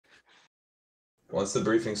Once the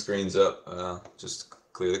briefing screen's up, just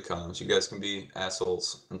clear the comms. You guys can be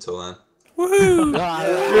assholes until then. Woohoo!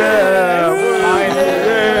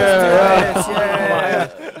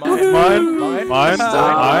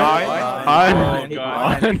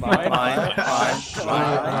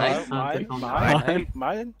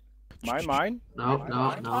 Mine. No.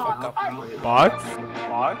 What?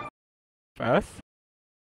 Beth?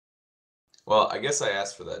 Well, I guess I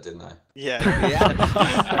asked for that, didn't I? Yeah.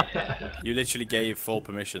 You literally gave full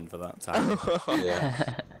permission for that time.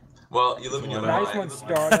 Yeah. Well, you live in your Nice mind. one,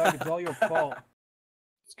 Stardog. It's all your fault.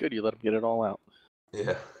 It's good you let him get it all out.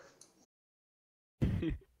 Yeah.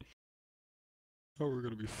 Oh, we're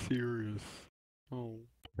gonna be serious. Oh.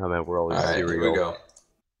 No, man, we're always Alright, serial. here we go.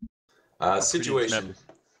 Situation.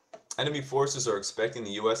 Enemy forces are expecting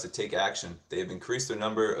the U.S. to take action. They have increased their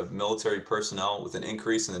number of military personnel with an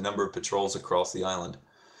increase in the number of patrols across the island.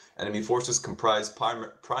 Enemy forces comprise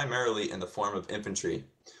primarily in the form of infantry.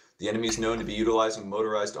 The enemy is known to be utilizing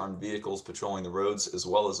motorized armed vehicles patrolling the roads as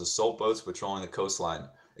well as assault boats patrolling the coastline.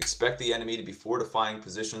 Expect the enemy to be fortifying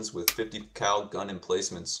positions with 50 cal gun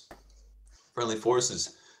emplacements. Friendly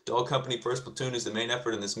forces. Dog Company 1st Platoon is the main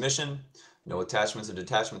effort in this mission. No attachments or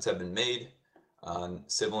detachments have been made.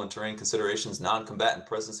 Civil and terrain considerations, non-combatant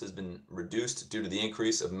presence has been reduced due to the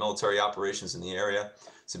increase of military operations in the area.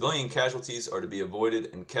 Civilian casualties are to be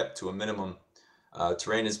avoided and kept to a minimum.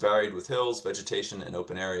 Terrain is varied with hills, vegetation, and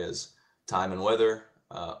open areas. Time and weather,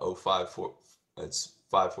 it's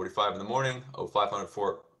 5:45 in the morning,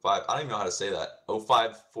 05:45, I don't even know how to say that,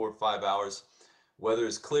 05:45 hours. Weather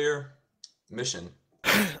is clear. Mission.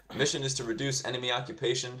 Mission is to reduce enemy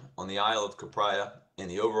occupation on the Isle of Capraia in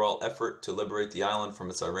the overall effort to liberate the island from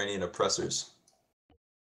its Iranian oppressors.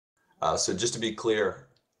 So just to be clear,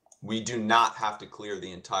 we do not have to clear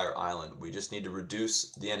the entire island. We just need to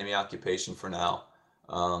reduce the enemy occupation for now,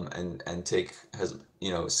 and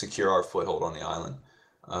secure our foothold on the island.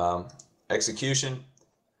 Execution.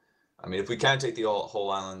 I mean, if we can take the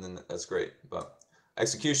whole island, then that's great. But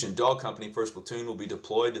execution. Dog Company 1st Platoon will be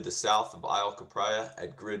deployed to the south of Isle Capraia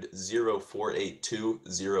at grid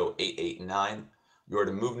 04820889. You are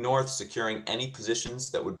to move north, securing any positions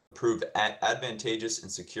that would prove advantageous in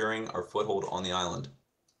securing our foothold on the island.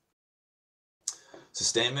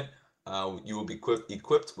 Sustainment. You will be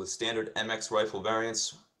equipped with standard MX rifle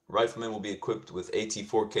variants. Riflemen will be equipped with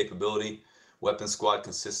AT-4 capability. Weapon squad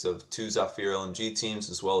consists of 2 Zafir LMG teams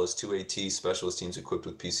as well as 2 AT specialist teams equipped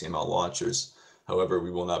with PCML launchers. However,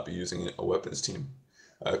 we will not be using a weapons team.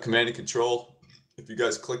 Command and control. If you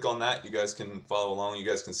guys click on that, you guys can follow along. You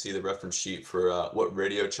guys can see the reference sheet for what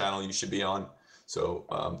radio channel you should be on. So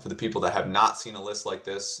for the people that have not seen a list like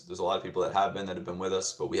this, there's a lot of people that have been with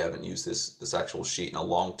us, but we haven't used this actual sheet in a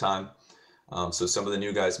long time. So some of the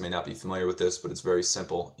new guys may not be familiar with this, but it's very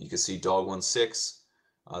simple. You can see Dog 16.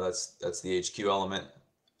 That's the HQ element.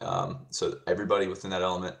 So everybody within that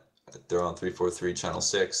element, they're on 343 channel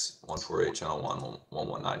 6, 148 channel 1,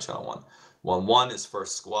 119 channel 1. 11 is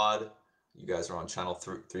first squad. You guys are on channel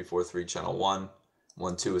 343 channel 1.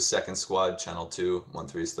 12 is second squad, channel 2.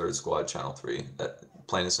 13 is third squad, channel 3. That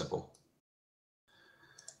plain and simple.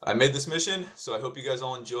 I made this mission, so I hope you guys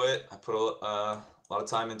all enjoy it. I put a lot of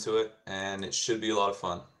time into it, and it should be a lot of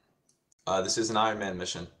fun. This is an Iron Man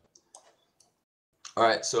mission. All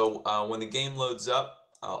right, so when the game loads up,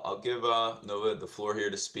 I'll give Nova the floor here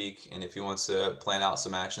to speak, and if he wants to plan out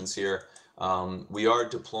some actions here. We are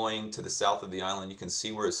deploying to the south of the island. You can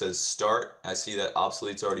see where it says start. I see that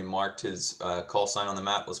Obsolete's already marked his call sign on the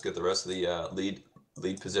map. Let's get the rest of the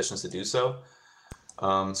lead positions to do so.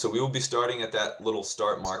 So we will be starting at that little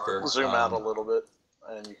start marker. Zoom out a little bit,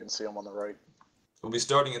 and you can see them on the right. We'll be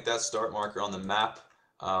starting at that start marker on the map.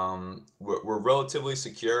 We're relatively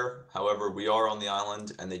secure. However, we are on the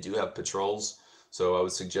island, and they do have patrols. So I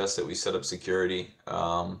would suggest that we set up security,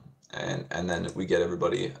 and then we get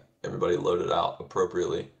everybody loaded out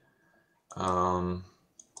appropriately.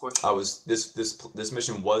 This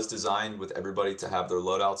mission was designed with everybody to have their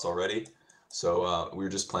loadouts already. So we were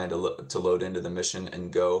just planning to load into the mission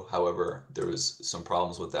and go. However, there was some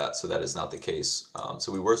problems with that, so that is not the case.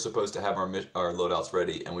 So we were supposed to have our loadouts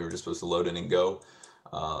ready, and we were just supposed to load in and go.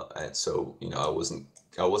 And so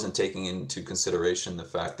I wasn't taking into consideration the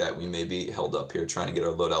fact that we may be held up here trying to get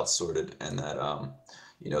our loadouts sorted, and that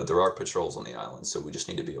there are patrols on the island, so we just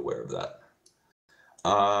need to be aware of that.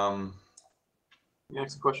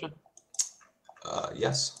 Next question.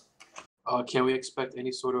 Yes. Can we expect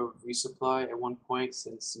any sort of resupply at one point,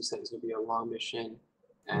 since you said it's going to be a long mission?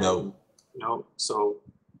 And No. No. So.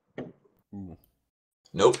 Nope.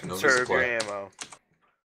 No Conserve your resupply. ammo.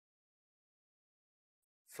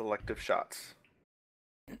 Selective shots.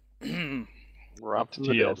 Robbed to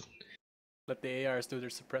the Deal. death. Let the ARs do their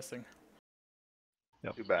suppressing.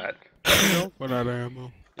 Too bad. Run out of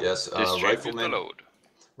ammo. Yes, Distribute the load.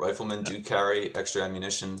 riflemen do carry extra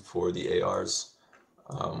ammunition for the ARs.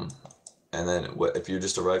 And then if you're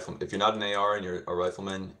just a rifle, if you're not an AR and you're a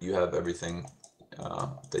rifleman, you have everything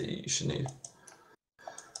that you should need.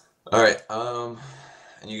 All right,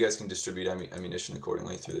 and you guys can distribute ammunition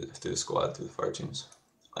accordingly through the squad, through the fire teams.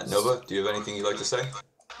 Nova, do you have anything you'd like to say?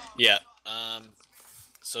 Yeah.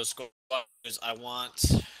 So squad,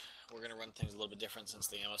 we're gonna run things a little bit different since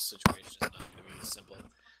the ammo situation is not gonna be simple.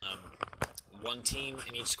 One team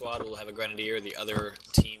in each squad will have a grenadier. The other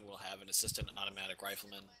team will have an assistant automatic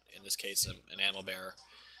rifleman. In this case, an ammo bearer,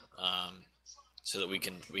 so that we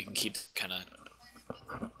can keep kind of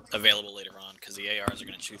available later on because the ARs are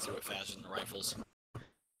going to chew through it faster than the rifles.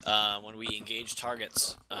 When we engage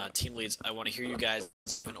targets, team leads, I want to hear you guys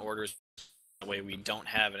in orders. The way we don't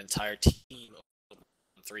have an entire team of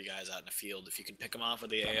 3 guys out in the field. If you can pick them off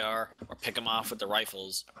with the AR or pick them off with the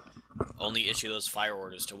rifles, only issue those fire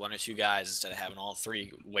orders to 1 or 2 guys instead of having all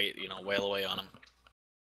 3 wail away on them.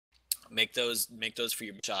 Make those for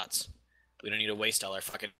your shots. We don't need to waste all our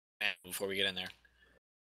fucking ammo before we get in there.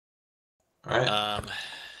 All right.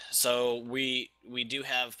 So we do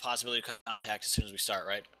have possibility of contact as soon as we start,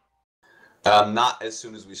 right? Not as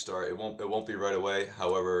soon as we start. It won't be right away.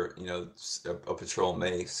 However, a patrol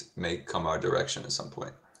may come our direction at some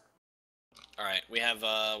point. All right. We have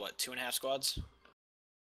 2.5 squads?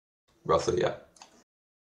 Roughly, yeah.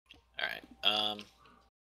 All right.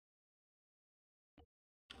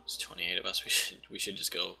 It's 28 of us. We should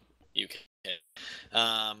just go UK.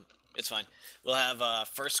 It's fine. We'll have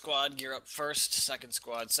first squad gear up first, second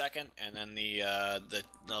squad second, and then the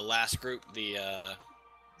last group, the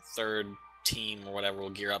third team or whatever, will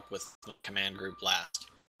gear up with the command group last.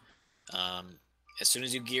 As soon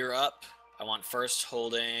as you gear up, I want first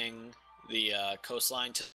holding the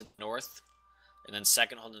coastline to the north, and then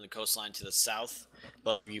second holding the coastline to the south.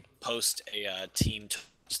 But you post a team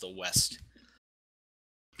to the west.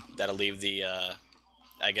 That'll leave the,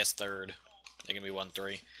 I guess, third. They're going to be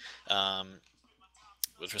 1-3.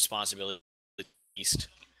 With responsibility east.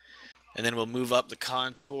 And then we'll move up the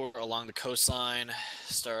contour along the coastline,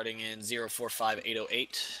 starting in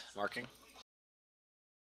 045808, marking.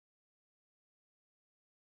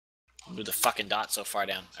 Move the fucking dot so far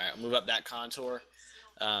down. All right, move up that contour,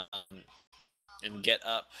 and get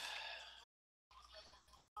up.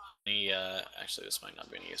 Actually, this might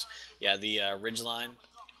not be any use. Yeah, the ridge line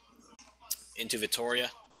into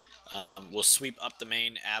Victoria. We'll sweep up the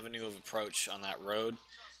main avenue of approach on that road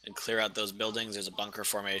and clear out those buildings. There's a bunker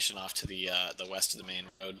formation off to the west of the main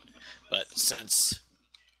road. But since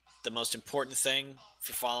the most important thing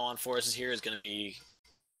for follow-on forces here is going to be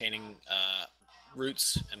maintaining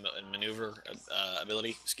routes and maneuver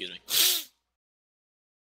ability, excuse me.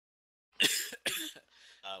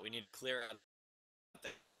 We need to clear out the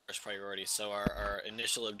first priority. So our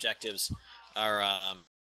initial objectives are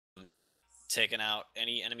taking out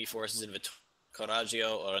any enemy forces in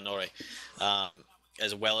Coraggio or Onore,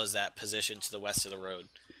 as well as that position to the west of the road.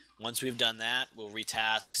 Once we've done that, we'll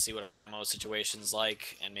retask, see what our ammo situation's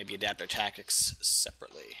like, and maybe adapt our tactics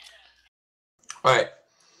separately. All right.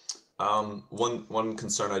 One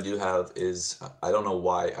concern I do have is I don't know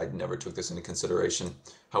why I never took this into consideration.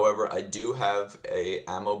 However, I do have a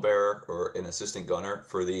ammo bearer or an assistant gunner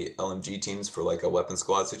for the LMG teams for like a weapon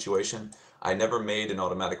squad situation. I never made an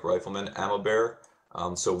automatic rifleman ammo bearer.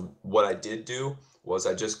 So what I did do was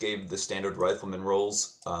I just gave the standard rifleman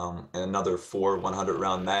rolls and another 4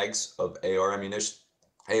 100-round mags of AR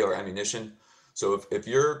ammunition. So if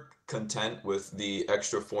you're content with the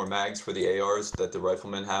extra 4 mags for the ARs that the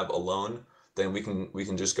riflemen have alone, then we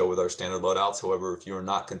can just go with our standard loadouts. However, if you're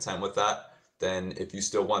not content with that, then if you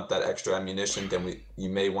still want that extra ammunition, then you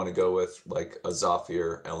may want to go with like a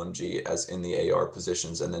Zafir LMG as in the AR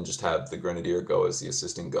positions, and then just have the Grenadier go as the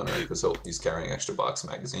assistant gunner because he's carrying extra box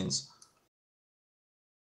magazines.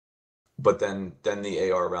 But then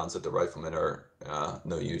the AR rounds at the riflemen are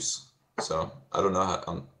no use. So I don't know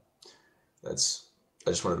how. I just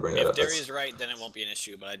wanted to bring that up. If Derry is right, then it won't be an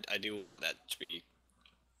issue. But I do want that to be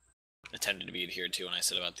attempted to be adhered to when I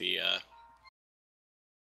said about the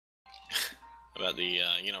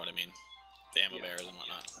you know what I mean, the ammo bearers and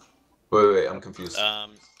whatnot. Wait, I'm confused.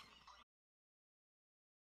 I'm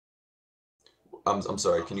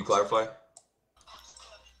sorry. Can you clarify?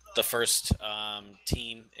 The first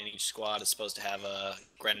team in each squad is supposed to have a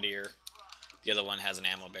Grenadier. The other one has an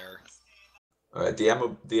ammo bearer. All right, the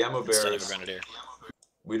ammo bearer instead of a Grenadier.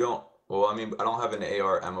 We don't. Well, I mean, I don't have an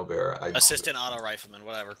AR ammo bearer. Assistant auto rifleman,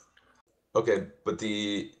 whatever. Okay, but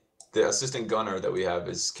the the assistant gunner that we have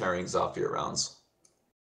is carrying Zafir rounds.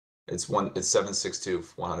 It's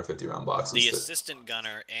 7.62 150 round boxes. The assistant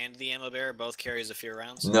gunner and the ammo bearer both carry Zafir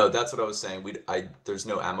rounds. No, that's what I was saying. There's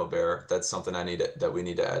no ammo bearer. That's something that we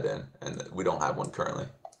need to add in, and we don't have one currently.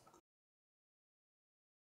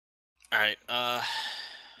 All right.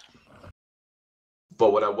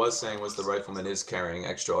 But what I was saying was the rifleman is carrying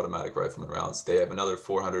extra automatic rifleman rounds. They have another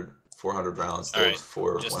 400 rounds. All right.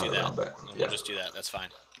 For Just 100 do that. round back. We'll Yeah. just do that. That's fine.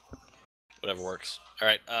 Whatever works. All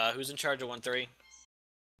right. Who's in charge of 1-3?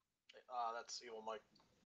 That's Evil Mike.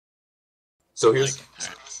 So Mike.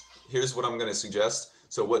 here's what I'm going to suggest.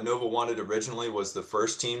 So what Nova wanted originally was the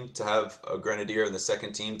first team to have a grenadier and the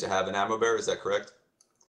second team to have an ammo bearer. Is that correct?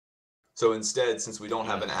 So instead, since we don't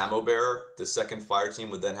have an ammo bearer, the second fire team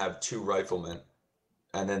would then have 2 riflemen,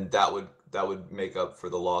 and then that would make up for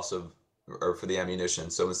the loss of or for the ammunition.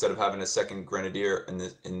 So instead of having a second grenadier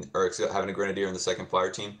or having a grenadier in the second fire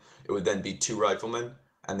team, it would then be 2 riflemen,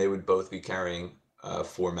 and they would both be carrying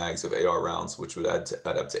 4 mags of AR rounds, which would add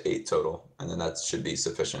up to 8 total, and then that should be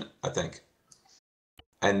sufficient, I think.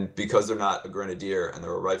 And because they're not a grenadier and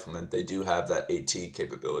they're a rifleman, they do have that AT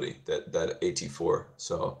capability, that AT4.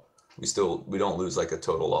 So we don't lose like a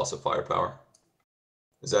total loss of firepower.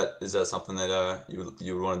 Is that something that you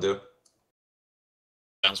would want to do?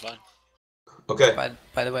 Sounds fine. Okay.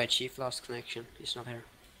 By the way, Chief lost connection. He's not here.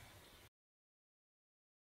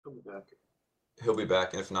 He'll be back. He'll be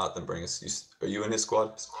back, and if not, then bring us. Are you in his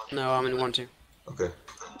squad? No, I'm in 1-2. Okay.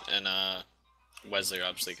 And Wesley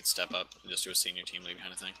obviously could step up and just do a senior team lead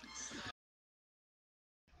kind of thing.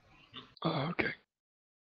 Okay.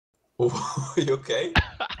 Are you okay?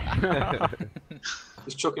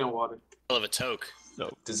 He's choking on water. Hell of a toke. No.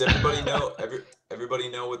 Does everybody know? Everybody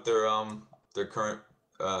know what their current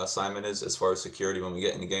assignment is as far as security when we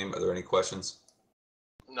get in the game? Are there any questions?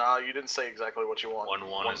 No, you didn't say exactly what you want.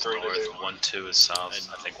 1-1 is 1-3 to north, do. 1-2 is south.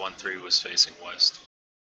 I think 1-3 was facing west.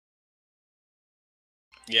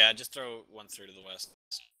 Yeah, just throw 1-3 to the west.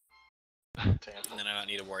 Damn. And then I don't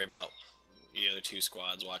need to worry about the other 2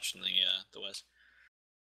 squads watching the west.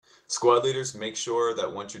 Squad leaders, make sure that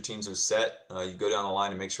once your teams are set, you go down the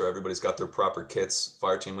line and make sure everybody's got their proper kits.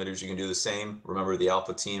 Fire team leaders, you can do the same. Remember, the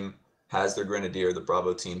Alpha team has their grenadier. The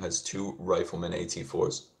Bravo team has 2 riflemen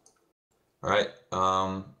AT4s. All right.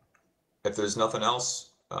 If there's nothing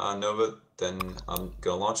else, Nova, then I'm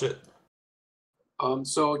gonna launch it.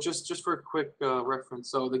 So just for a quick reference,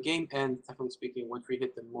 so the game ends, technically speaking, once we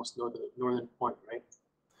hit the most northern point, right?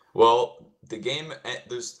 Well, the game,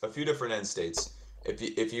 there's a few different end states.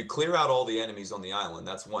 If you clear out all the enemies on the island,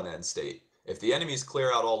 that's one end state. If the enemies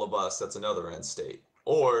clear out all of us, that's another end state.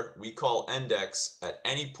 Or we call index at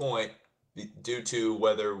any point due to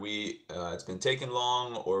whether it's been taking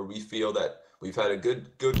long, or we feel that we've had a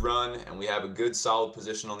good run and we have a good solid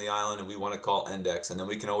position on the island and we want to call index, and then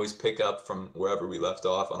we can always pick up from wherever we left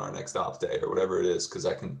off on our next off day or whatever it is, because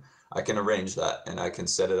I can arrange that and I can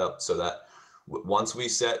set it up so that once we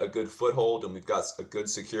set a good foothold and we've got a good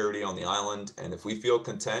security on the island, and if we feel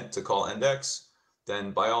content to call index,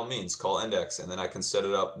 then by all means call index, and then I can set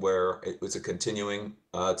it up where it's a continuing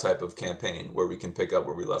type of campaign where we can pick up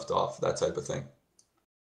where we left off, that type of thing.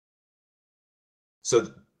 So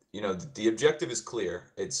the objective is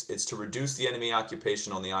clear. It's to reduce the enemy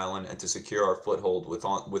occupation on the island and to secure our foothold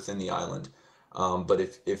within the island. But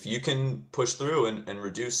if you can push through and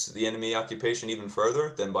reduce the enemy occupation even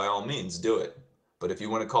further, then by all means do it. But if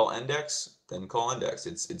you want to call index, then call index.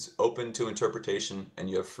 It's open to interpretation and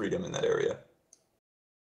you have freedom in that area.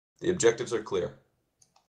 The objectives are clear.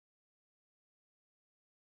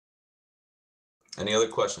 Any other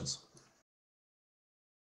questions?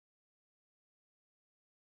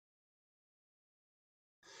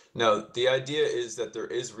 No, the idea is that there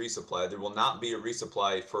is resupply. There will not be a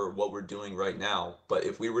resupply for what we're doing right now, but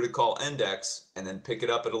if we were to call index and then pick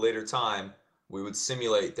it up at a later time, we would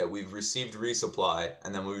simulate that we've received resupply,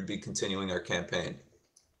 and then we would be continuing our campaign.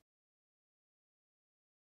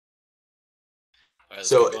 Right,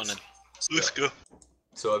 So Let's go.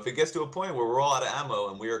 So if it gets to a point where we're all out of ammo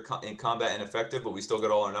and we are in combat ineffective, but we still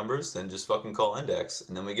got all our numbers, then just fucking call index,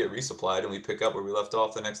 and then we get resupplied and we pick up where we left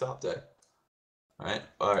off the next op day.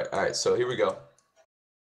 All right. So here we go.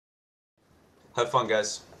 Have fun,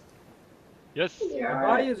 guys. Yes. My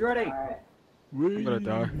body is ready. I'm gonna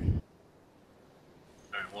die.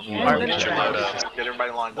 Alright, get your load up. Get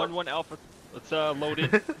everybody lined up. 1-1 Alpha. Let's load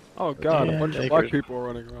in. Oh god, a bunch of take black it. people are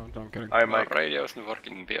running around. I'm kidding. Alright, Mike. Radio isn't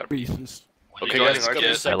working. BR. Reasons. Okay, guys, Go to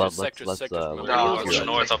get sector, let's sector. No, push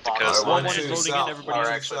north up the coast. Alright, 1-1 is 1-2 loading in, south. everybody. Or 1-2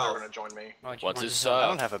 actually, they're south. gonna join me. Once is I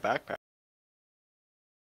don't have a backpack.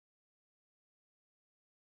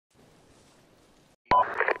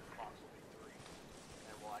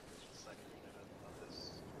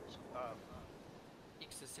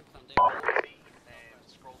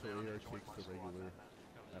 takes the regular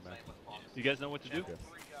MX. You guys know what to do? Yes.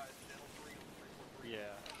 Yeah.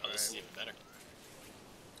 Oh, this is even better.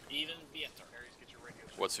 Even better.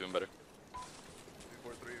 What's even better?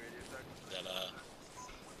 That, oh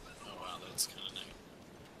wow, that's kind of nice.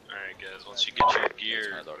 Alright guys, once you get your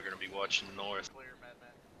gear, we're gonna be watching north.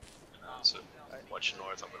 So, watch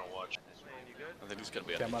north, I'm gonna watch. I think it's gonna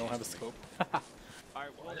be Damn, I don't have a scope.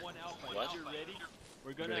 Alright, 1-1 out. What? You're ready?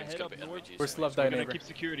 We're gonna Everything's head gonna up be north. NVGs. Where's Love We're Thy gonna Neighbor? keep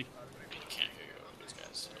security. You can't go with these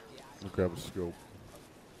guys. We'll grab a scope.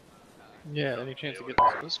 Yeah, any chance to get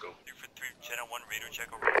Let's go. For 3, channel 1 radar check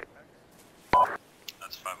over.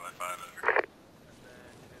 That's 5x5 over.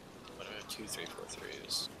 What do I have? 2, 3, 4,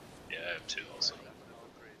 3s. Yeah, I have 2 also.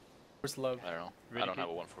 Where's Love? I don't know. Ready, I don't Kate? have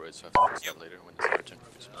a 148, so I have to fix that later when it's searching.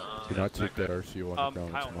 Do not take that RCO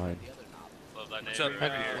underground, Kyle. it's mine. Love that What's up?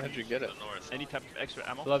 neighbor. How'd you get it? To the north. Any type of extra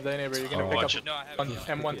ammo? Love Thy Neighbor, you're gonna Oh, pick watch up it. No, I on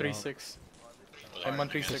M136.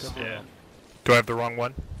 M136. Yeah. Do I have the wrong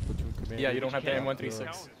one? Platoon commander, Yeah, you don't have the Can't- M136.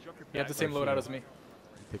 Drop your You have the back. same loadout as me.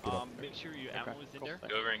 Pick it up. Make sure your ammo is in there.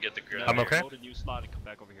 Go over and get the grab. I'm okay. Load a new slot and come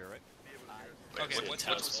back over here, right? Okay, we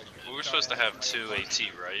were supposed to have 2 AT,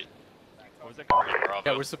 right? What was that? Bravo.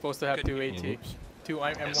 Yeah, we're supposed to have 2 AT. Oops. 2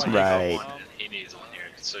 Yes, M1. he needs Right. one, and he needs one here.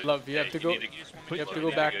 So, Love, you have yeah, to go. need You have to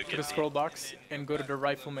go back to the scroll box and go to the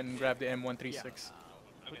rifleman and grab the M136.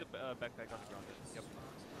 Put the backpack on the ground. Yep.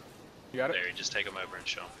 You got it? There, you just take him over and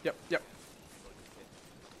show him. Yep, yep.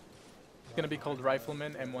 It's gonna be called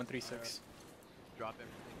Rifleman M136. Drop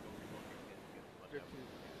everything.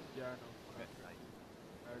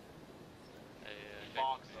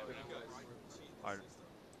 Alright.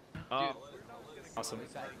 Awesome.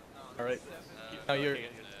 Alright. Now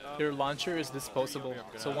your launcher is disposable.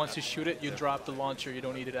 So once you shoot it, you drop the launcher. You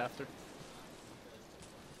don't need it after.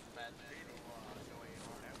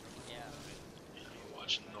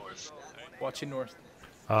 Watch north. Watching north.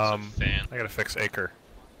 Fan. I gotta fix Acre.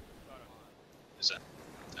 Is that?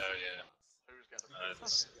 Oh yeah.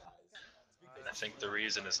 I think the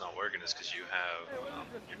reason it's not working is because you have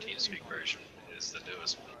your TeamSpeak version is the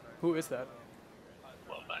newest one. Who is that?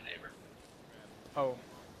 Well, my neighbor. Oh.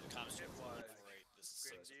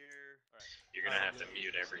 You're gonna have to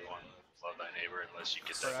mute everyone. Love thy neighbor unless you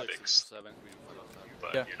get that Correct. fixed.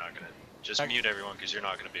 But Yeah. you're not gonna just mute everyone because you're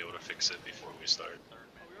not gonna be able to fix it before we start.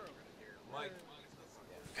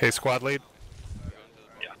 Hey, squad lead.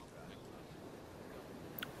 Yeah.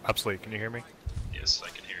 Obsolete, can you hear me? Yes, I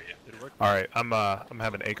can hear you. Did it work? All right, I'm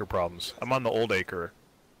having Acre problems. I'm on the old Acre,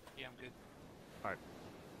 Yeah, I'm good.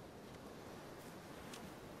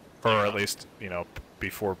 or at least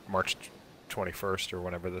before March 21st or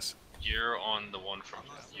whenever this. You're on the one from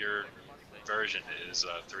your version is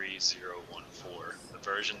 3014. The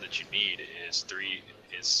version that you need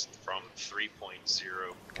is from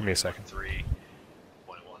 3.0. Give me a second.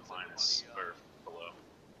 3.1 minus or below.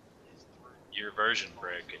 Your version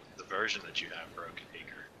broke. The version that you have broke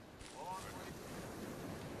Acre.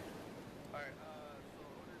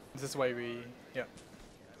 This is why we. Yeah.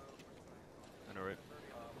 I know, right?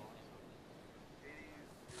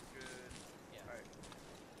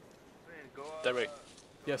 Derek,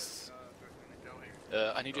 Yes.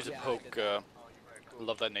 I need you to poke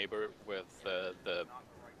Love That Neighbor with the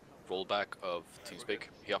rollback of TeamSpeak.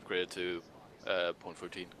 He upgraded to point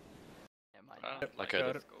 14. Like I Got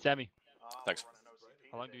did. it. Sammy, Thanks.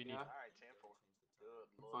 how long do you need?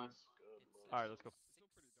 Fine. Alright, let's go.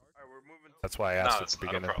 That's why I No, asked at it's the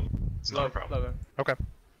not a beginning. problem. It's not a Love, problem. love it. Okay.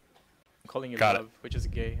 I'm calling you Got it. Love, which is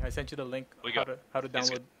gay. I sent you the link We how got to It's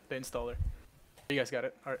download the installer. You guys got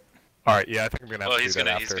it. All right. All right. Yeah, I think I'm gonna have Well, to he's do that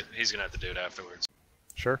gonna after. he's gonna have to do it afterwards.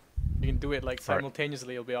 Sure. You can do it like All right.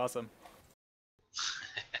 simultaneously. It'll be awesome.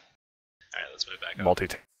 Alright, let's move back up. Multi.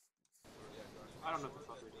 I don't know what the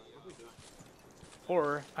fuck we're doing. What are we doing?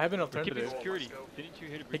 Or I have an We're keeping alternative. security. Didn't you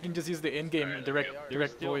hear the You can just use the in-game Alright, direct there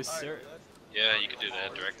direct still, voice. Yeah, you can do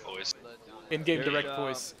that. Direct voice. In-game There's, direct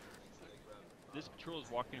voice. This patrol is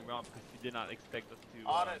walking around because he did not expect us to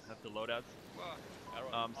have the loadouts.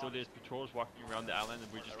 So there's patrols walking around the island,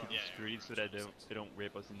 and we're just keeping security so that they don't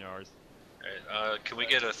rape us in ours. Alright, can we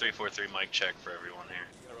get a 343 mic check for everyone here?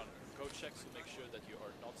 Go check to make sure that you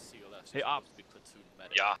are not CLS. Hey, Ops. Be platoon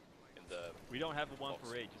medic Yeah. in the. We don't have a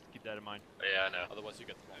 148, just keep that in mind. Yeah, I know. Otherwise, you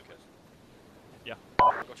get the wrong kit. Yeah.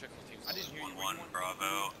 Go check for teams. 1-1,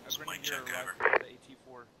 Bravo. Mic check over.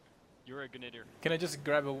 You're a grenadier. Can I just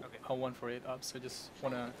grab a 148 up? So I just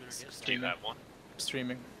wanna Do you stream have one?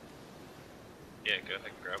 streaming. Yeah, go ahead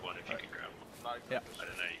and grab one if you can grab one. Yeah. I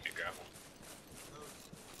didn't know you could grab one.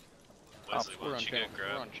 Wesley, why don't you go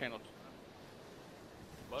grab channel.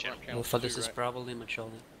 channel Alpha, this is Bravo Lima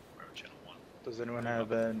Charlie. channel 1. Does anyone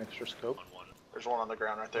have an extra scope? 1-1. There's one on the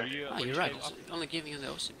ground right there. Oh, you're right. It's only giving you the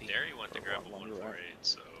OCP. Derry went to grab a 148,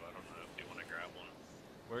 so I don't know if you want to grab one.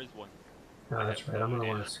 Where is one? No, that's right. I'm gonna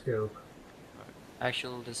want to scoop.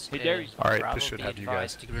 Actually, this Hey, Derry. Alright, Bravo this should be have you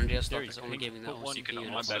advised, guys. The Grenadier stock Derry, is only can you giving the put one You OCP can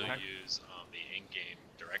units. also backpack? use the in-game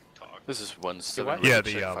direct talk. This is one Yeah,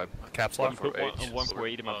 the caps Can lock. you put one, a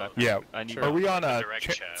 148 in my backpack? Yeah. I need Are we on The a? direct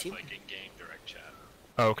Cha chat, like in-game direct chat.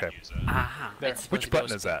 oh, okay. Use that. Aha. There. It's Which supposed to be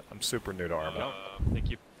button is that? I'm super new to Arma.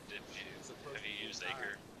 Thank you. Have you used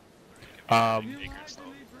Acre? Acre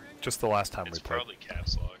installed? Just the last time It's we played. probably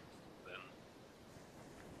caps lock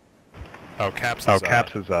then. Oh, caps. Oh, Is,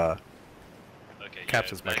 caps is Okay, Caps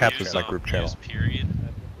yeah, is my- then Caps use, is my group channel. Use period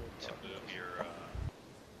to move your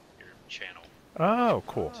channel Oh,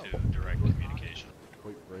 cool. to direct communication.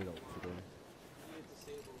 Keep going.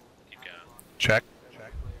 Check.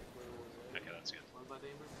 Okay, that's good.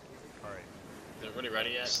 Alright. Is everybody ready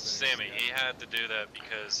yet? Sammy, he had to do that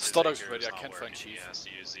because his Stardock's Acre ready, is I not can't working. find He Chief. has to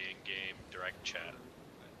use the in-game direct chat.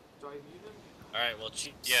 Alright, well,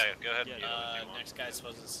 Chief. Yeah, go ahead and mute him if you want. Next guy's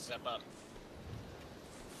supposed to step up.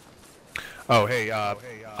 Oh, hey, I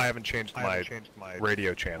haven't changed my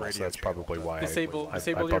radio channel, so that's probably why Disable I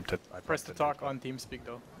your bumped it. press to talk on TeamSpeak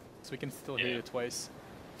though, so we can still hear you twice.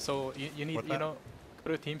 So you need, What you that? know,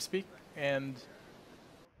 go to TeamSpeak and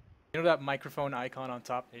you know that microphone icon on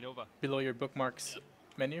top Hey, Nova. below your bookmarks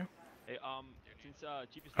menu? Hey, since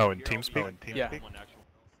Chief is Oh, not in here, TeamSpeak? I'll be Yeah. one actual.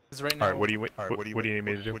 Because right now, Alright, what do you need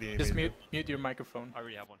me to do? just mute your microphone. I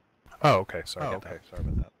already have one. Oh, okay, sorry about that. Sorry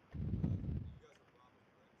about that.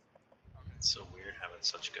 It's so weird having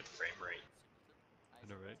such good frame rate. I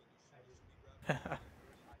know, right?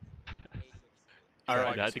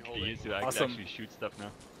 Alright, I had to get used to it. I can Awesome. actually shoot stuff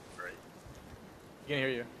now. Right. I can hear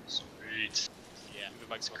you. Sweet. Yeah.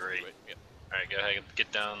 That's great. Alright, go ahead,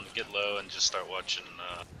 get down, get low, and just start watching,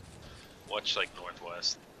 watch like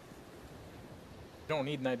northwest. You don't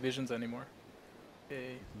need night visions anymore.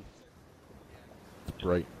 Hey.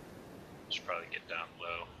 Right. Should probably get down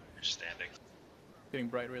low. You're standing. Getting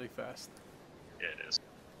bright really fast. Yeah, it is.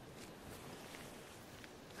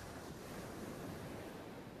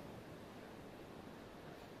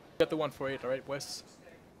 Got the 148, alright, Wes?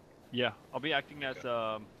 Yeah, I'll be acting as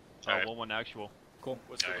Alright. 1-1 actual. Cool.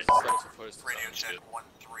 What's the Alright. status of first? Radio Sounds check good.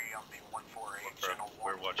 1-3 on the 148 channel 1.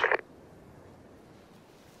 We're watching.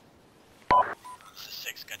 This is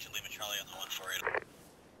 6, got you Lima Charlie on the 148.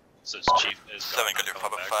 So it's Chief is 7, got you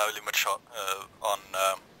coming Papa back. 5, Lima shot on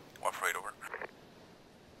 148 over.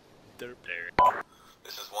 There.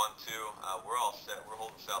 This is 1-2, we're all set, we're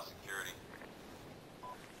holding south security.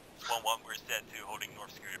 1-1, we're set to holding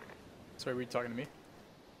north security. Sorry, were you talking to me?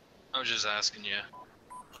 I was just asking you.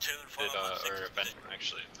 Platoon, Did, follow or event,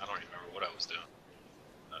 actually, I don't even remember what I was doing.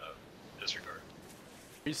 Disregard.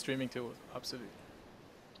 Are you streaming too? Absolutely.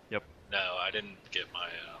 Yep. No, I didn't get my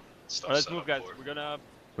stuff Let's set move, up guys. for it. We're gonna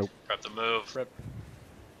Prep the move. Prep.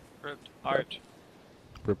 Alright.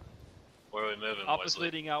 Where are we moving, Opposite Wesley?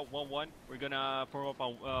 leading out 1-1. We're gonna form up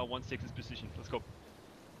on 1-6's position. Let's go.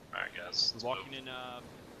 Alright, guys. We're walking in column.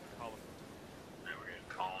 Now we're gonna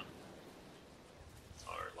column.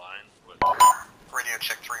 Our line. With Radio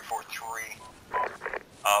check 343.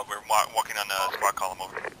 We're walking on the squad column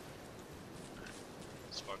over.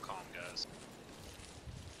 squad column, guys.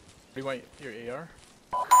 Do you want your AR?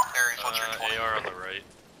 Aries, what's your 20? AR on the right.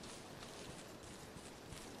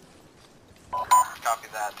 Copy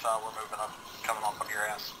that, we're moving up, coming up on your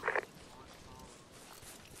ass.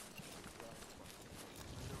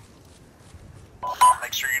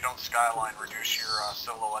 Make sure you don't skyline, reduce your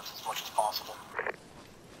silhouettes as much as possible.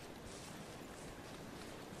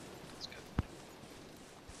 That's good.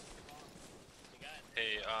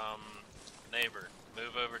 Hey, neighbor,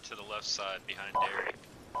 move over to the left side behind Derry.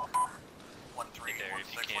 1-3, Hey, Derry,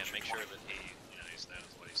 if you 1-6, can, what's your make sure 20? that he,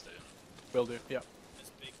 knows what he's doing. Will do, yeah.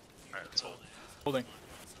 Alright, let's hold. Holding.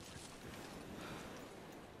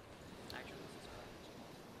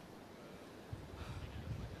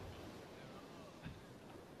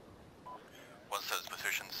 One set is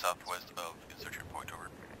positioned southwest of insertion point over.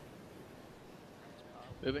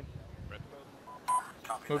 Moving.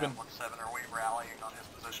 Copy Moving. that, 1-7, are we rallying on his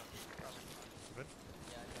position?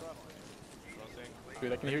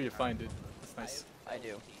 Good, I can hear you fine, dude. That's nice. I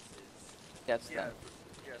do. That's them.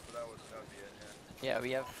 Yeah, so that would be it, Yeah, we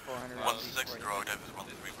have 400. 1-6, drone type is 1-3,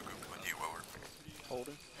 we're grouping with you, over.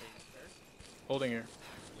 Holding. Holding here.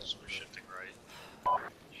 So we're shifting right.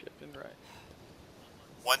 Shifting right.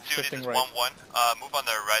 1-2, this Shifting is right. 1-1, move on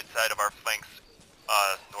the right side of our flanks,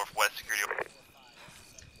 northwest security.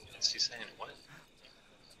 Is he saying what?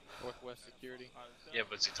 Northwest security. Yeah,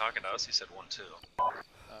 but is he talking to us? He said 1-2.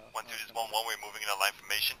 1-2, this is 1-1. We're moving in a line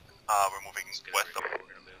formation. We're moving west. We're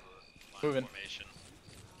gonna move line Moving. formation.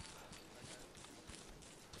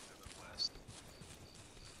 West.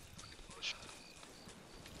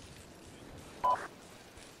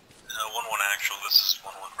 1-1 actual. This is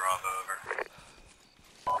 1-1 Bravo. Over.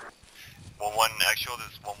 1-1 actual.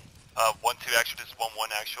 This is 1-2 actual. This is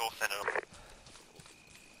 1-1 actual. Send it over.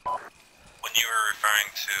 When you were referring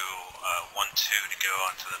to 1-2 to go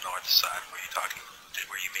onto the north side, were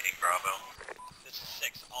you meaning Bravo? This is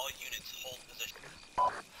 6. All units hold position.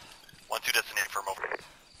 1-2 designated firm over.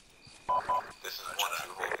 This is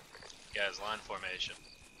 1-2 holding. Guys, line formation.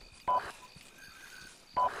 1-2.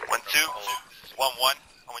 1-1.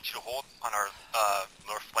 I want you to hold on our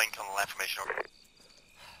north flank on the land formation over.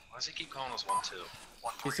 Why does he keep calling us 1-2?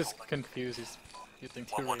 He's just confused. He's using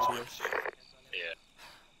 2 radios. Yeah.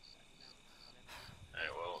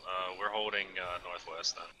 Alright, well, we're holding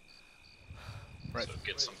northwest then. Right. So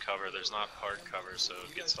get some cover. There's not hard cover, so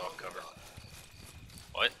get soft cover.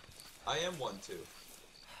 What? I am 1-2.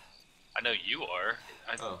 I know you are.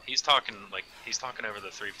 He's talking over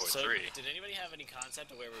the 343. So, did anybody have any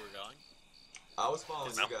concept of where we were going? I was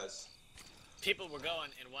following you guys. People were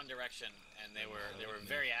going in one direction, and they were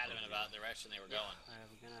very adamant about the direction they were going.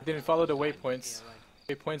 We didn't follow the waypoints.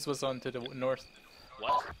 Waypoints was on to the north.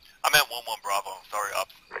 What? I'm at 1-1 Bravo. Sorry, up.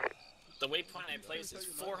 The waypoint I placed is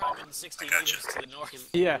 460 meters to the north.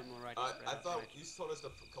 Yeah. I thought you told us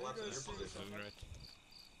to collapse on your position.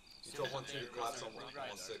 You told 1-2 to collapse on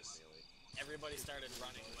 1-6. Everybody started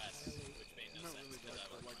running west, which made no sense because I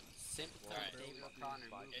was running. Alright,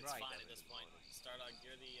 it's fine at this point. Starlog,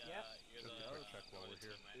 you're the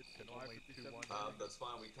That's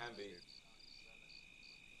fine, we can be.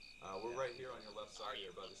 We're right here on your left side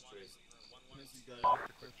here by this tree.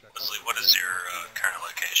 Leslie, what is your current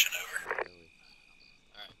location? Over.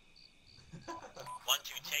 Alright.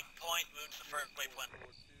 1-2, take point, move to the first waypoint.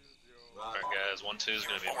 Alright guys, 1-2 is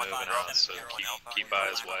gonna be moving out, so keep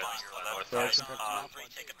eyes wide northwest. 3,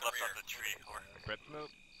 take a left of the tree. Prep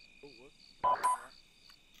move.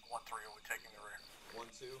 1-3 will be taking the rear.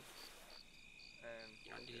 1-2. And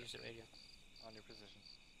You don't need to use the radio. on your position.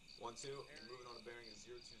 1-2. You're moving on a bearing of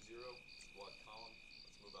 020. Squad column.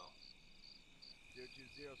 Let's move out. 020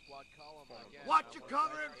 squad column. Watch your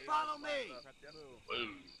cover and follow me.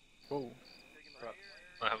 Whoa. Whoa.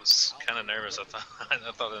 I was kind of nervous. I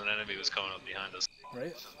thought an enemy was coming up behind us.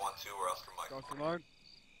 Right. This is 1-2. We're out from Mike. Crossing line.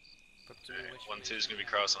 1-2 is gonna be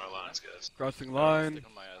crossing our lines, guys. Crossing line.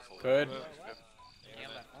 Good. I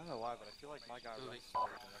don't know why, but I feel like my guy runs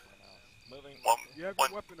slower than everyone else. Moving.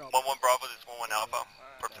 1-1 Bravo. This is 1-1 Alpha.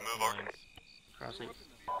 Prep to move over. Crossing.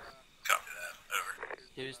 Copy that. Over.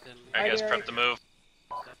 Here's the. Alright guys, prep to move.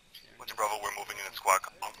 1-2 Bravo. We're moving in squad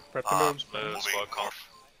column. Prep to move. Move, squad column.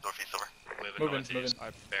 Northeast over. Moving northeast.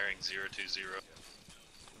 Bearing 020. Let's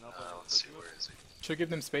see, where is he? Should give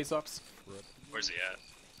them space ops. Where's he at?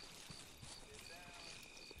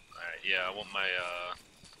 Alright, yeah, I want my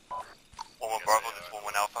 1-1 Bravo. This is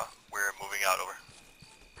 1-1 Alpha. We're moving out over.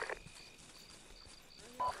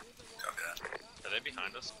 Copy that. Are they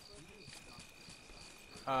behind us?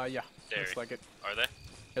 Yeah. There. Looks like it. Are they?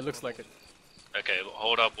 It looks like it. Okay,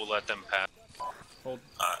 hold up, we'll let them pass. Hold.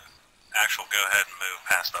 Actual, go ahead and move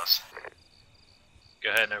past us. Go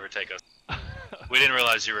ahead and overtake us. We didn't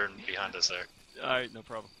realize you were behind us there. Alright, no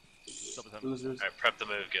problem. Losers. Alright, prep the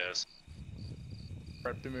move, guys.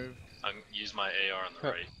 Prep to move. Use my AR on the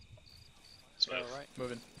right. So, Alright.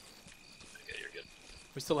 Moving. Okay, you're good.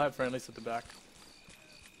 We still have friendlies at the back.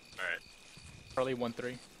 Alright. Charlie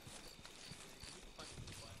 1-3.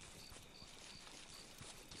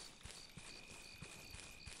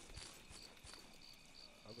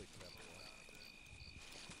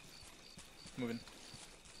 Moving.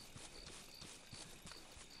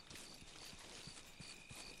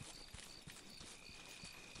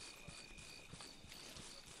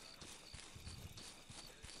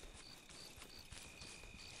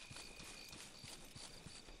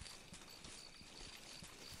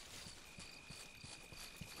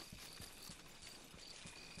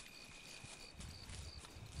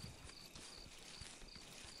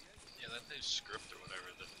 Yeah, that new script or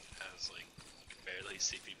whatever that has like you can barely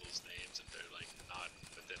see people's names if they're like not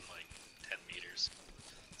within like 10 meters.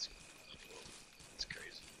 It's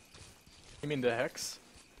crazy. You mean the hex?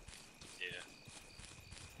 Yeah.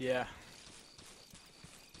 Yeah.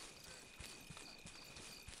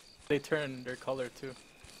 They turn their color too.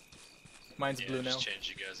 Mine's blue now. Just change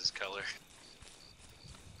you guys' color.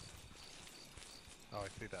 Oh, I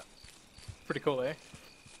see that. Pretty cool, eh?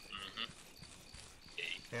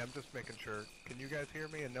 Hey, I'm just making sure. Can you guys hear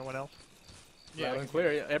me and no one else? Loud and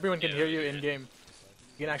clear. Everyone can hear you in game.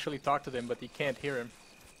 You can actually talk to them, but you can't hear him.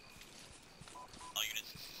 All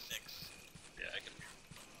units 6. Yeah, I can.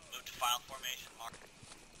 Move to file formation. Mark.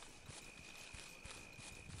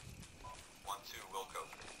 1-2 Wilco.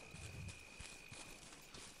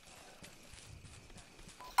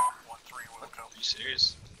 1-3 Wilco. Are you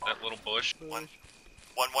serious? That little bush? 1-1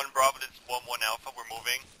 Bravo, this is 1-1 Alpha, we're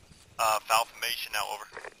moving. Foul formation now, over.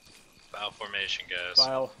 Foul formation, guys.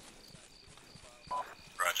 File.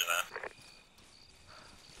 Roger that.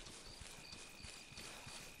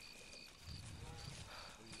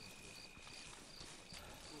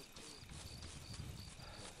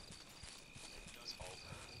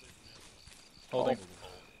 Holding. I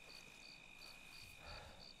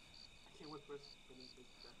can't wait for them to get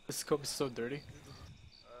back. This scope is so dirty.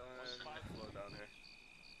 Slow down here.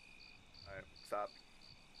 Alright, stop.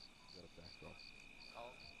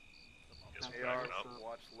 Guess we're AR, backing up.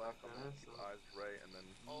 watch left, I'm gonna keep eyes right, and then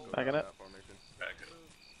go Backing down up. that formation. Backing up.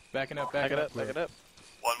 Backing up, Back it up.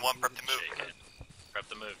 1-1, prep to move. Shake it. Prep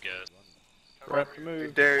the move, guys. Prep to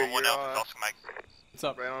move. There, 1-1 you're Alpha, Oscar Mike. What's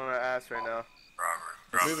up? right on our ass right now.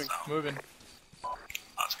 Bravo, Moving, south. moving.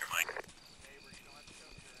 Oscar Mike.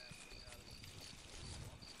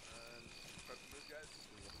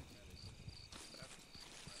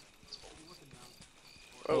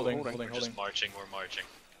 Holding, holding. holding, We're just holding. marching, we're marching.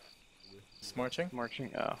 Just marching?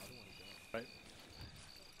 Marching. Right.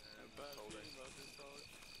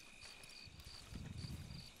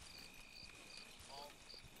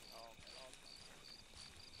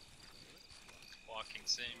 Walking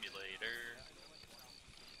simulator.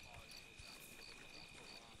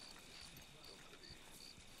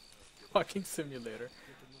 Fucking simulator.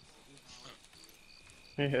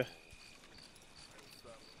 Yeah.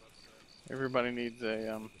 Everybody needs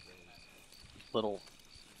a little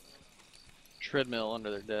treadmill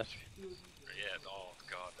under their desk. Yeah, oh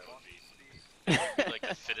god, that would be like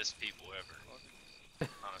the fittest people ever.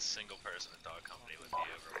 On a single person, a dog company would be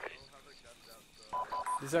overweight.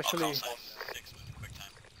 This is actually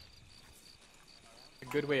a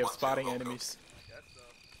good way of spotting enemies.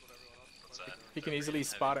 What's that? You can easily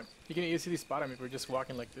spot him. You can easily spot him if we're just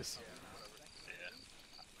walking like this.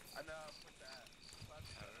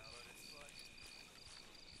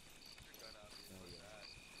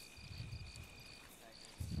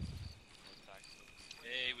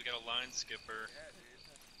 Hey, we got a line skipper.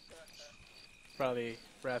 Probably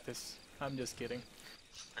Rathis. I'm just kidding.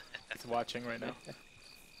 It's watching right now.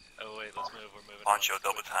 Oh wait, let's move, we're moving. Poncho,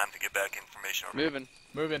 double time to get back information. Moving.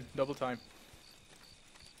 Moving, double time.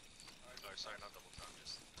 Or sorry, not double time,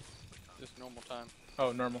 just quick time. Just normal time.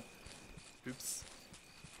 Oh, normal. Oops.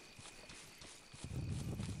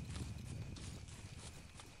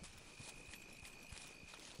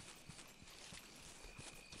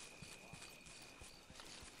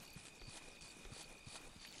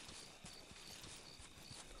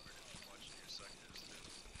 Watching your sectors too.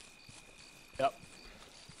 Yep.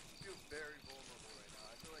 I feel very vulnerable right now.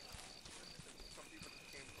 I feel like some people that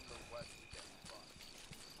came from the west would get fucked.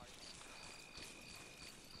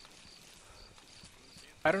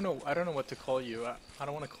 I don't know what to call you. I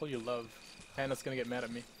don't want to call you love. Hannah's gonna get mad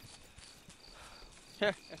at me.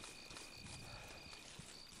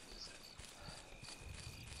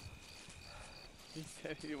 He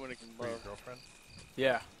said he didn't want to get For your love. girlfriend?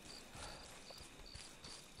 Yeah.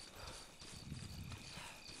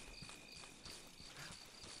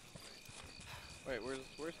 Wait,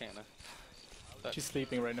 where's Hannah? She's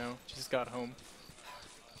sleeping right now. She just got home.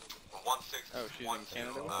 1-6. Oh, she's in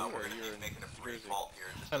Canada with you, We're or going to you're be in making a brief Jersey? halt here.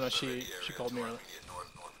 Just I know, to survey she the area called to me our earlier. immediate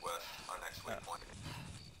north-northwest, our next waypoint.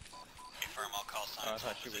 Confirm, I'll call Oh, I signs.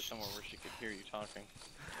 thought she was somewhere where she could hear you talking.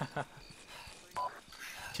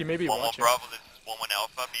 She may be 1-1 watching. Bravo, this is 1-1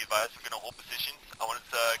 Alpha. Be advised, we're going to hold positions. I want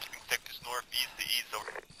us keeping sectors northeast to east. Over.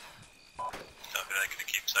 Copy that, gonna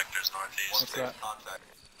keep sectors northeast. What's that? Contact.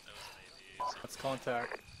 That was an AD, so Let's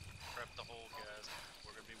contact. prep the hole, guys.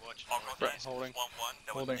 We're gonna be watching Northeast, holding. 1-1.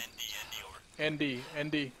 That Holding. was ND, over. ND,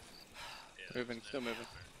 ND. Yeah, Moving, just still moving.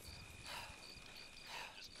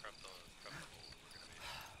 Just prep the hole. We're gonna be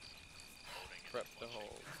holding and Prep the watching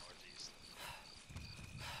hole. northeast.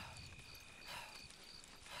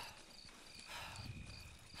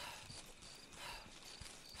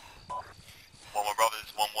 One more Bravo, this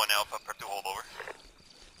is 1-1 Alpha. Prep to hold, over.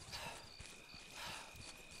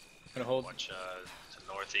 Gonna hold. Watch to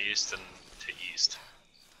northeast and to east.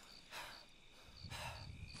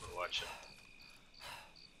 We're watching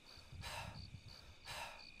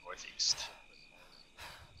northeast.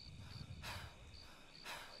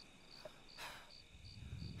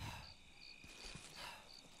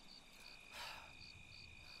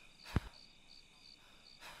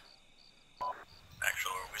 Actual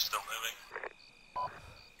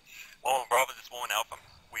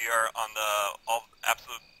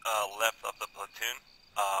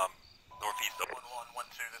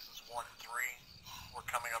is 1-3. We're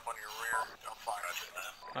coming up on your rear. Don't fire. Roger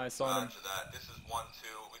that. I saw him. Roger that. This is 1-2.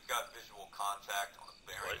 We've got visual contact on a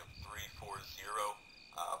bearing of 340,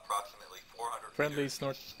 approximately 400 Friendlies meters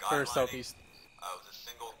north skylining. or southeast. With a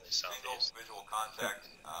single visual contact.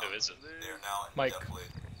 Who is it? They are now Mike. deployed.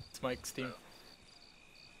 It's Mike's team.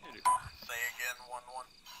 Say again,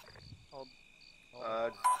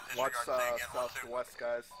 1-1. Watch southwest,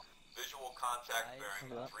 guys. Visual contact bearing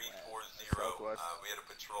 340. Southwest. We had a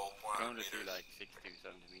patrol 400 meters. like 60 or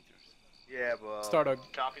 70 meters. Yeah, but... Stardog.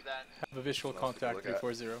 Copy that. Have a visual contact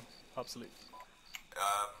 340. Obsolete.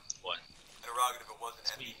 What? Interrogative, it wasn't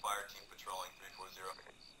enemy fire team patrolling 340.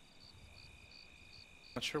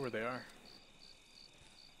 Not sure where they are.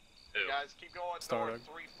 Who? Guys, keep going Stardog.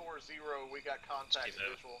 north 340. We got contact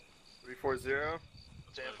visual. 340.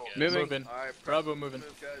 Moving. Alright, Bravo moving.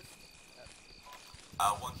 move, guys.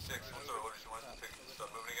 1-6. What's our orders? You want us to start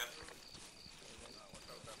moving again?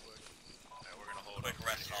 Alright, we're gonna hold Quick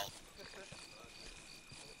rest halt.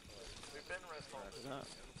 We've been rest halted.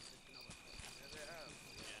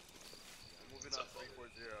 Moving on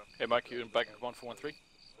 340. Hey Mike, you in back at 1 for 1-3?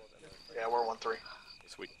 Yeah, we're 1-3.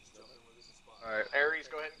 Sweet. Alright. Aries,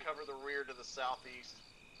 go ahead and cover the rear to the southeast.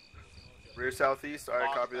 Rear southeast.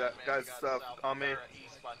 Alright, copy that. Guys, on me.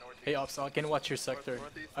 Hey, Ops, I can watch your sector.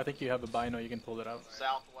 I think you have a bino, you can pull it out.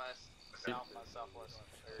 Southwest. Southwest.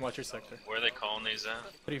 Watch your sector. Where are they calling these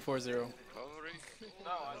at? 340.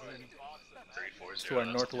 No, I said 340. To our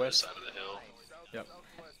that's northwest. On the other side of the hill. Yep.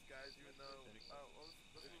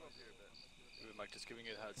 Mike, just giving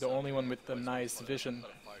it a heads The up. only one with the nice vision.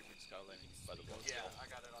 Yeah, I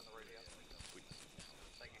got it on the radio.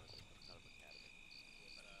 Thank you.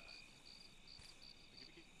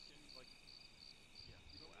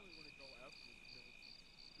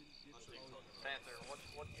 Panther,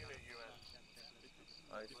 what unit you in?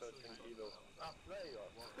 I search in Kilo.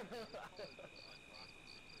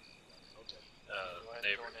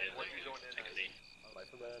 Neighborhood, take a knee.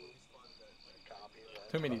 Rifleman. Copy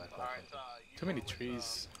that. Too many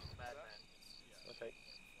trees. Okay.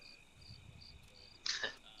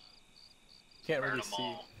 Can't Burn really 'em see.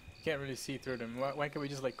 all. Can't really see through them. Why can't we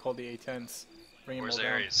just like call the A10s? Bring them Where's all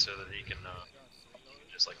down. Aries so that he can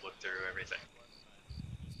just like look through everything?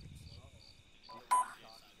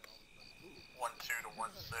 1-2 to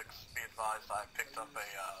 1-6. Be advised, I picked up a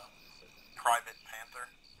private Panther.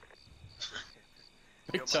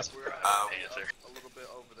 Picked up. We're Panther. a little bit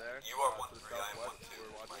over there. You are to the 1-3. I am southwest. 1-2.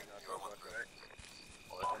 We're watching You are 1-3. southwest, right?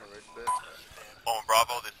 On the ridge bit. Bowman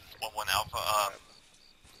Bravo, this is 1-1 Alpha.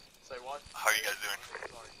 Say what? How are you guys doing?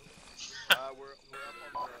 We're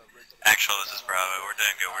up on the ridge. Actually, this is Bravo. We're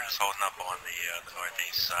doing good. We're just holding up on the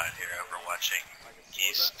northeast side here. We're watching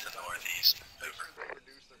east to northeast. Over.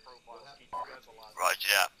 Roger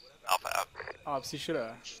that. Alpha out. Ops, you should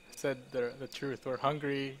have said the truth. We're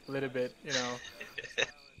hungry, a little bit, you know,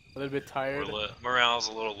 a little bit tired. Morale's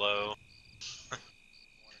a little low.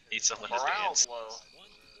 Need someone to Morale's dance. low.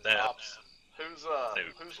 That, Ops.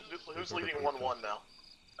 Who's leading 1-1 now?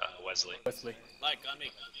 Wesley. Wesley. Mike, on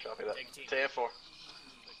me. Copy that. Take a team. TF4.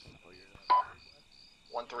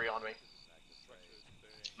 1-3 on me.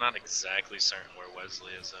 Not exactly certain where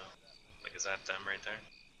Wesley is though. Like, is that them right there?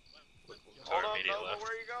 To Hold our up, immediate Nova, left.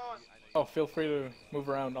 where are you going? Oh, feel free to move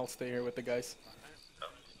around. I'll stay here with the guys.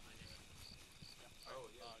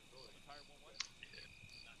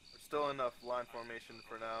 We're still in line formation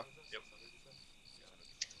for now. Yep.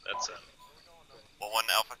 That's 1-1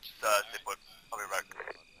 Alpha, just stay put. I'll be back.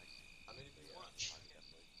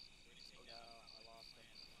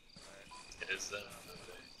 it is them.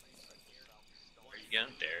 Where you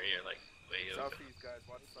going, Derry? Or like way over? Southeast, guys.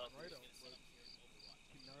 Watch southeast.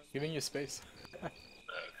 Giving you space. Okay.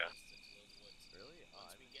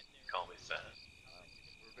 Call me fat.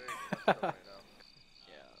 We're very defensive right now.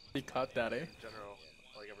 He caught that, eh? In general,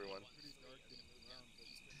 like everyone.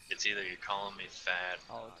 It's either you're calling me fat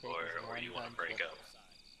or you want to break up.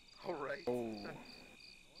 Alright. Oh.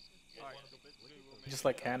 Just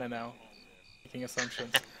like Hannah now, making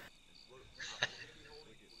assumptions.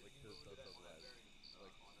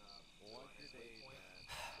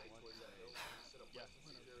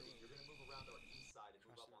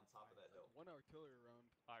 One artillery round.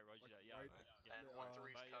 Alright, roger that. Yeah. Right. Yeah. And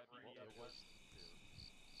 1-3's covering.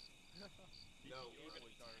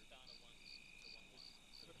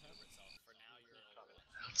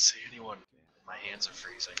 I don't see anyone. My hands are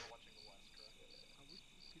freezing.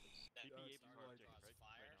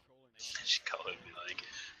 She called me like,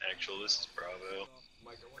 actual, this is Bravo.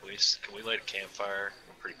 Can we light a campfire?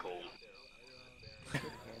 I'm pretty cold. Hear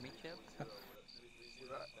me, Chip?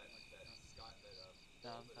 No,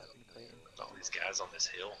 I'm talking to Clayton. Oh, these guys on this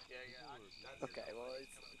hill. Okay, well,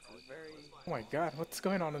 it's a very... Oh my god, what's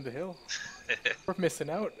going on in the hill? We're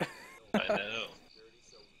missing out. I know.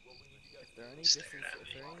 If there are any Staring distance, at if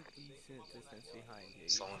me. there are any decent distance behind you,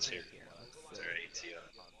 Someone's here. Let's, Is there ATO?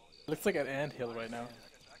 Looks like an anthill right now.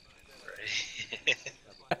 Right.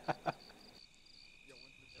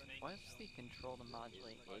 What's the control to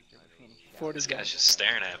modulate acre between a 40 This guy's just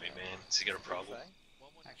staring at me, man. Does he got a problem?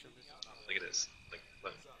 Actually, Look at this.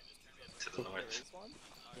 Look. To the north.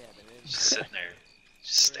 Yeah, there is. Just sitting there.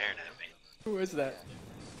 Just staring at me. Who is that?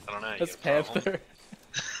 I don't know. You That's got a problem? Panther.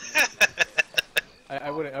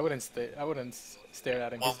 I wouldn't stare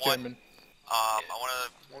at him. He's German. I want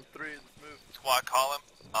to squad column.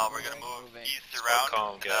 We're gonna move east around.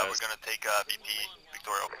 Column, guys. We're gonna take VP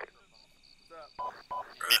Victoria.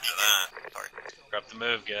 Roger that. Sorry. Grab the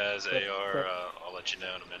move, guys. AR. I'll let you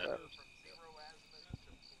know in a minute.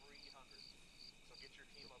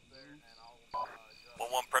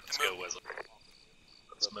 1-1 prep Let's to go, move. Wesley.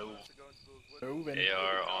 Let's move. Moving.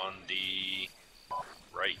 AR on the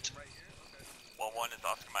right. 1-1 is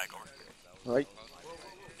Oscar Mike over. Right.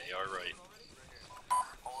 AR right.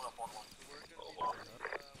 Hold up 1-1.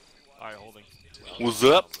 Alright, holding. What's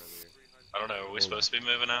up? I don't know. Are we supposed to be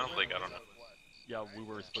moving out? Like, I don't know. Yeah, we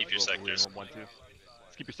were supposed Keep to your go, but we were sectors. on 1-2.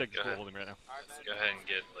 Let's keep your sectors. Go We're ahead. holding right now. Go ahead and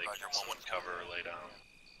get like some cover or lay down.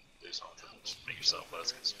 Do something. Just make yourself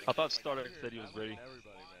less conspicuous. I thought Starter said he was ready.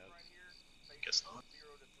 Guess not.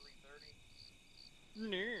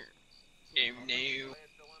 No. No.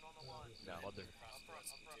 No, mother.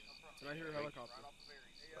 Can I hear a helicopter?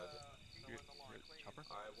 Chopper?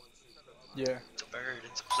 Yeah. It's a bird.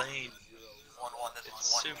 It's a plane. 1-1, this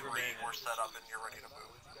It's is 1-3. Superman. We're set up and you're ready to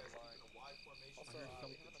move.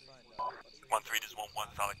 1-3 is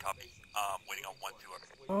 1-1, solid copy. Waiting on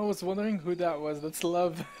 1-2. Oh, I was wondering who that was. That's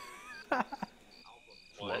Love.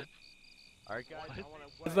 What? Alright guys, I wanna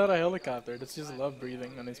It's not a helicopter. That's just Love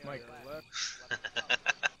breathing on his mic.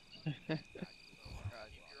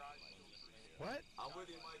 What?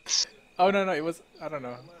 Oh no, it was. I don't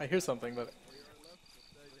know. I hear something, but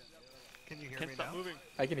Can you hear Can't me stop now? moving.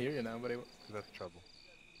 I can hear you now. But That's trouble.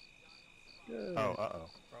 Oh, uh-oh.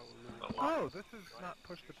 Oh, this is not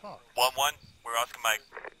push to talk. 1-1, we're Oscar Mike.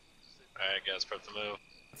 Alright, guys, prep the move.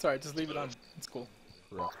 it's alright. Just leave it on. It's cool.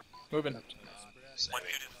 Moving. 1-2 is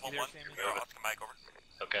 1-1. We're Oscar Mike over.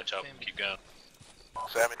 I'll catch up. Keep going.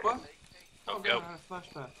 Sammy. What? Oh, God, go. I had a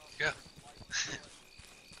flashback. Go.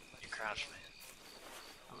 You crouch, man.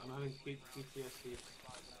 I'm having PTSD.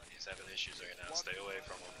 He's having issues right now. Stay away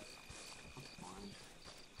from him. I'm fine.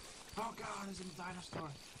 Oh God, there's a dinosaur.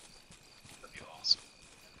 That'd be awesome.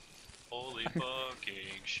 Holy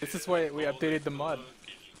fucking shit. This is why we Holy updated the mod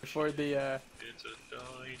fucking before the. It's a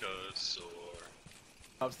dinosaur.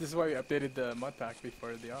 This is why we updated the mod pack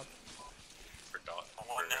before the op. For dot. 1-1,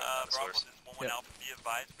 Bravo, this Dinosaurs. is 1-1 Alpha, be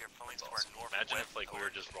advised, we are filling to our north. Imagine if like we were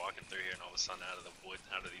just walking through here and all of a sudden out of the wood,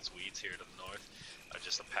 out of these weeds here to the north,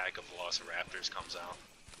 just a pack of velociraptors comes out.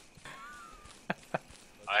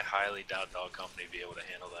 I highly doubt Dog Company would be able to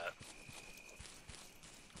handle that.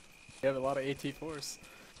 We have a lot of AT4s.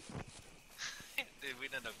 Dude,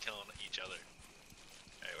 we'd end up killing each other.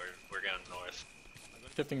 Alright, we're going north.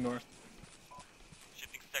 Shifting north.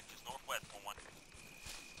 Shifting sectors northwest, 1-1.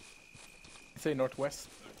 Say northwest.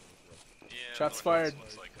 Yeah, Shots northwest fired.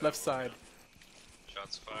 looks like Left that. side.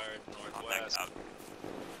 Shots fired, northwest.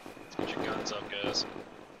 Let's get your guns up, guys.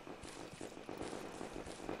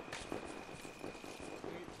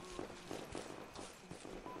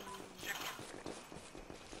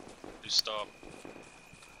 Who stopped?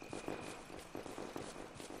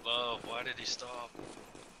 Love, why did he stop?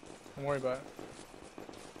 Don't worry about it.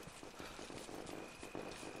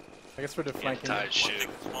 I guess we're deflanking. Anti shoe.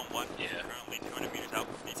 Yeah. Currently 200 meters out.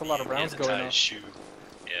 It's a lot of rounds going Anti off. shoe.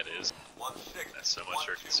 Yeah, it is. 1-6. That's so much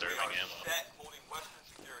for conserving ammo. Set, holding western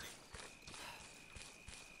security.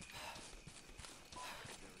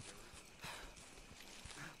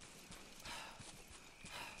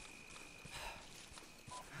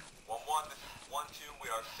 This is 1-2. We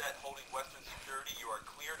are set, holding western security. You are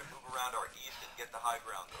clear to move around our east and get the high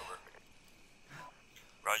ground. Over.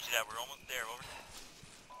 Roger that. We're almost there. Over.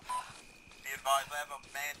 Be advised, I have a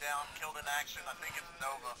man down, killed in action. I think it's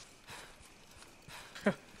Nova.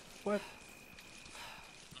 What?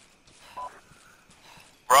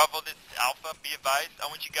 Bravo, this is Alpha. Be advised, I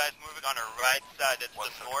want you guys moving on our right side. That's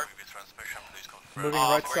the north. Transmission, please confirm. Moving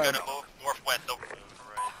right we're side. gonna move northwest. Over.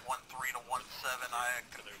 1-3 to 1-7. I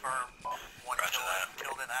confirm. One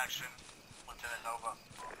killed in action. Lieutenant Nova.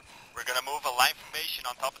 We're gonna move a line formation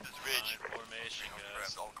on top of this ridge. Line formation,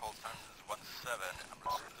 guys. All call signs is 1-7.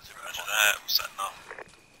 Roger that. We're setting up.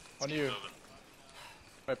 On you. Moving.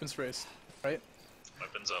 Weapons raised, right?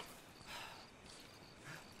 Weapons up.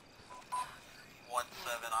 1-7,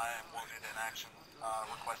 I am wounded in action.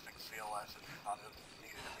 Requesting CLS if not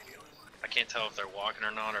needed immediately. I can't tell if they're walking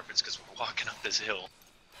or not, or if it's because we're walking up this hill.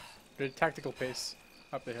 They're tactical pace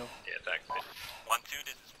up the hill. Yeah, tactical. 1-2,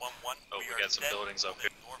 this is 1-1. Oh, we got some buildings up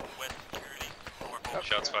here. Northwest security. Oh,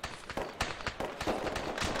 shots fired.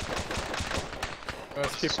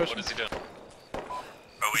 Let's keep pushing. What is he doing?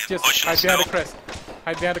 Are we Just pushing hide behind the still? crest.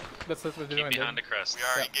 Hide behind the. That's what they're Keep doing. behind the crest. We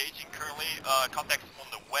are engaging currently. Contact on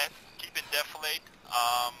the west. Keep it defilate.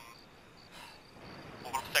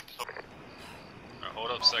 Hold up sectors. Alright, hold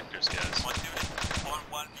up sectors, guys. 1-2,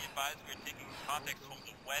 be advised. We're taking contact from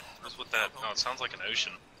the west. What's with that? Oh, it sounds like an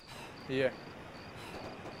ocean. Yeah.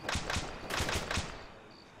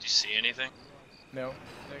 Do you see anything? No.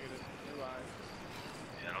 Negative. You're live.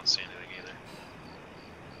 Yeah, I don't see anything either.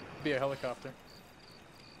 Be a helicopter.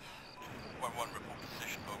 1-1 report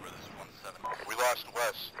position over. This is 1-7. We lost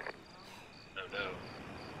west. Oh no.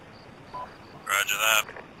 Roger that.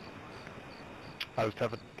 I was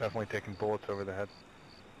definitely taking bullets over the head.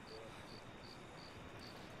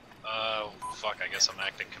 Fuck, I guess I'm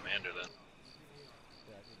acting commander then.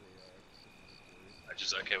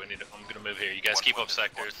 Okay, I'm gonna move here. You guys keep up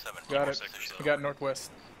sectors. Got it. We got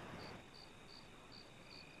northwest.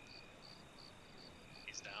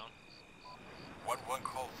 He's down. 1-1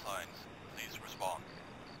 call signs. Please respond.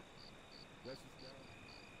 1-7,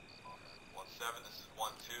 this is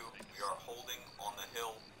 1-2. We are holding on the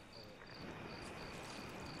hill.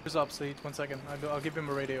 Where's obsolete? 1 second. I'll give him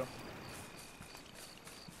a radio.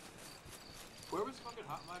 Where was fucking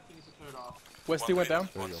hot mic? Can you turn it off? Wesley went down.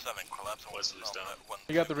 1-7 collapse. Wesley's down.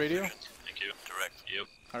 You got the radio? Thank you. Direct. Yep.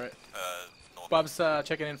 Alright. Bob's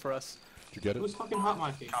checking in for us. Did you get it? Who's fucking hot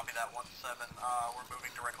micing? Copy that 1-7. We're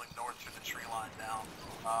moving directly north through the tree line now.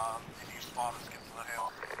 If you spot us, get to the hill.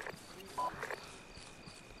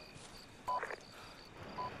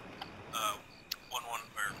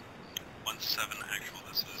 1-7 actual.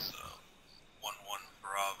 This is 1-1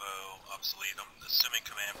 Bravo obsolete. I'm assuming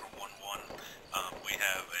command for 1-1. We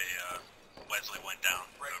have a Wesley went down.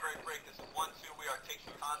 Break. This is 1-2. We are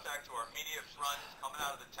taking contact to our immediate front. Coming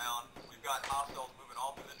out of the town. We've got hostiles moving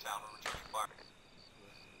all through the town. We're returning fire.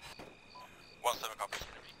 1-7 copies.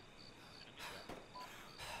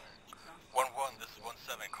 1-1. This is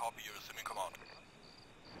 1-7. Copy. You're assuming command.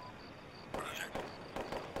 Roger.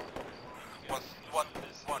 1-1.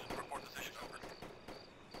 Report position over.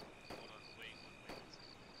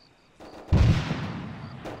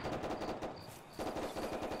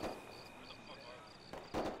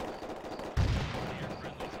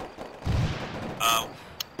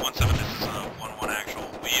 This is 1-1 actual.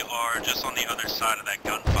 We are just on the other side of that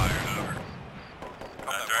gunfire, over.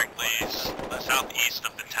 Directly southeast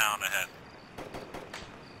of the town ahead.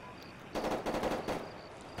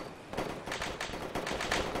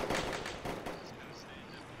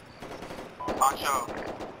 Pancho.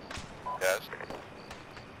 Yes.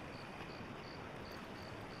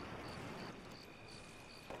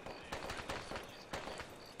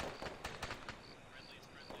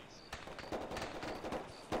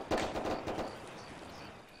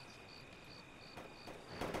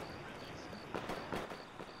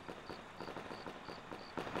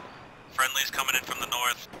 Friendly's coming in from the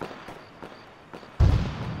north.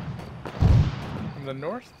 From the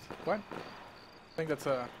north? What? I think that's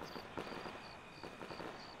a...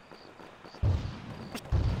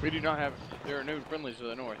 We do not have. There are no friendlies to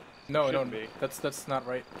the north. No, Shouldn't no, be. that's not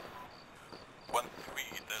right. 1-3,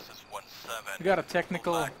 this is 1-7. We got a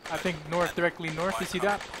technical, I think north, directly north, you see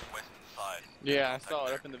that? Yeah, I saw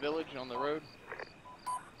it up in the village and on the road.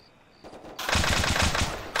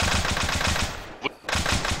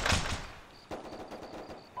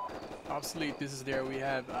 Obsolete, this is there. We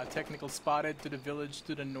have technical spotted to the village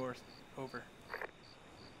to the north. Over.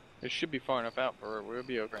 It should be far enough out for we'll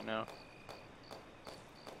be over right now.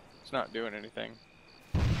 It's not doing anything.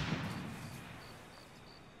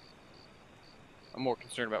 I'm more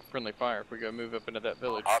concerned about friendly fire if we go move up into that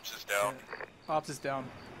village. Ops is down. Ops is down.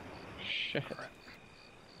 Shit.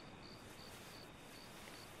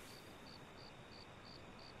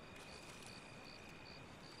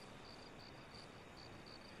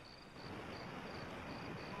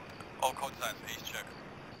 All code signs, ace check.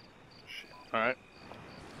 Alright.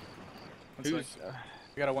 We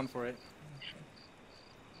got a 148.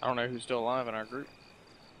 I don't know who's still alive in our group.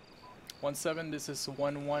 1-7, this is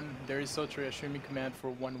 1-1. There is Sotri assuming command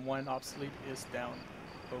for 1-1. Obsolete is down.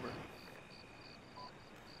 Over.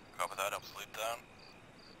 Copy that, obsolete down.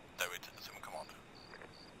 Direct assuming command.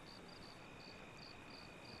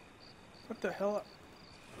 What the hell?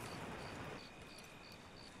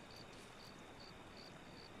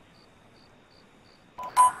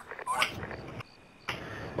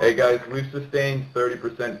 Hey guys, we've sustained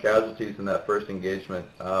 30% casualties in that first engagement.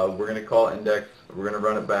 We're gonna call index. We're gonna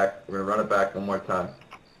run it back. We're gonna run it back one more time.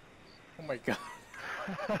 Oh my god.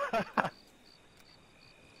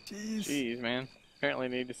 Jeez, man. Apparently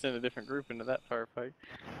need to send a different group into that firefight.